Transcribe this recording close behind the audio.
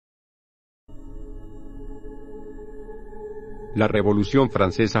La Revolución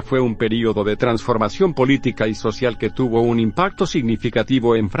Francesa fue un período de transformación política y social que tuvo un impacto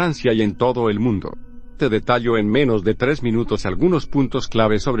significativo en Francia y en todo el mundo. Te detallo en menos de 3 minutos algunos puntos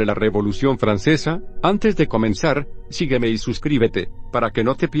clave sobre la Revolución Francesa. Antes de comenzar, sígueme y suscríbete, para que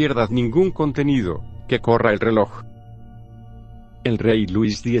no te pierdas ningún contenido. Que corra el reloj. El rey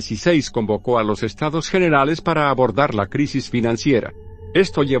Luis XVI convocó a los Estados Generales para abordar la crisis financiera.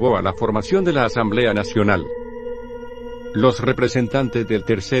 Esto llevó a la formación de la Asamblea Nacional. Los representantes del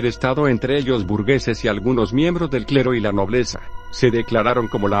Tercer Estado, entre ellos burgueses y algunos miembros del clero y la nobleza, se declararon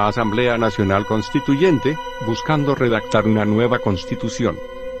como la Asamblea Nacional Constituyente, buscando redactar una nueva constitución.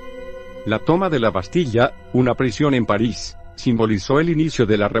 La toma de la Bastilla, una prisión en París, simbolizó el inicio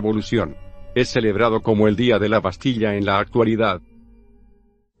de la Revolución. Es celebrado como el Día de la Bastilla en la actualidad.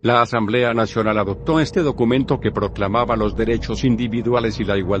 La Asamblea Nacional adoptó este documento que proclamaba los derechos individuales y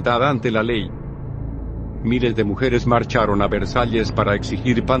la igualdad ante la ley. Miles de mujeres marcharon a Versalles para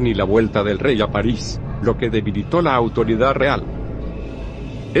exigir pan y la vuelta del rey a París, lo que debilitó la autoridad real.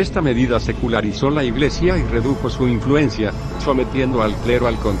 Esta medida secularizó la Iglesia y redujo su influencia, sometiendo al clero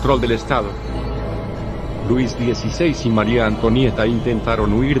al control del Estado. Luis XVI y María Antonieta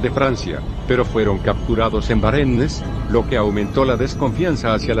intentaron huir de Francia, pero fueron capturados en Varennes, lo que aumentó la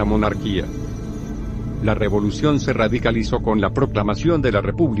desconfianza hacia la monarquía. La revolución se radicalizó con la proclamación de la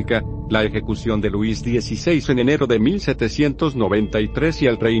República, la ejecución de Luis XVI en enero de 1793 y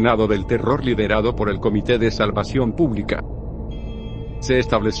el reinado del terror liderado por el Comité de Salvación Pública. Se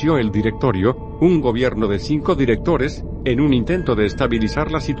estableció el Directorio, un gobierno de 5 directores, en un intento de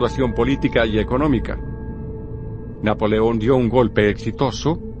estabilizar la situación política y económica. Napoleón dio un golpe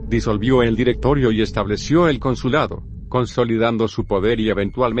exitoso, disolvió el Directorio y estableció el consulado, consolidando su poder y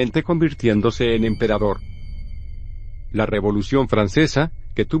eventualmente convirtiéndose en emperador. La Revolución Francesa,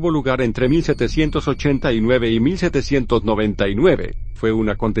 que tuvo lugar entre 1789 y 1799, fue un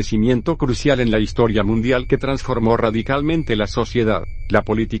acontecimiento crucial en la historia mundial que transformó radicalmente la sociedad, la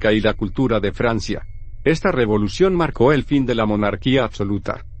política y la cultura de Francia. Esta revolución marcó el fin de la monarquía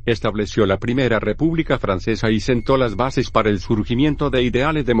absoluta, estableció la primera República Francesa y sentó las bases para el surgimiento de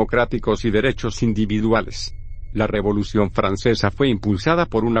ideales democráticos y derechos individuales. La Revolución Francesa fue impulsada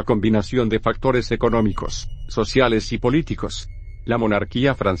por una combinación de factores económicos, sociales y políticos. La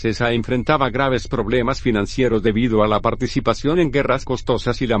monarquía francesa enfrentaba graves problemas financieros debido a la participación en guerras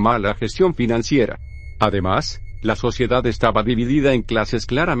costosas y la mala gestión financiera. Además, la sociedad estaba dividida en clases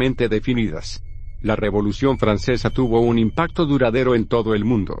claramente definidas. La Revolución Francesa tuvo un impacto duradero en todo el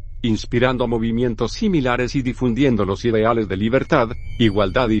mundo, inspirando movimientos similares y difundiendo los ideales de libertad,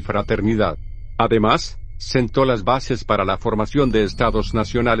 igualdad y fraternidad. Además, sentó las bases para la formación de estados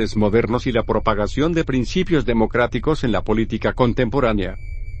nacionales modernos y la propagación de principios democráticos en la política contemporánea.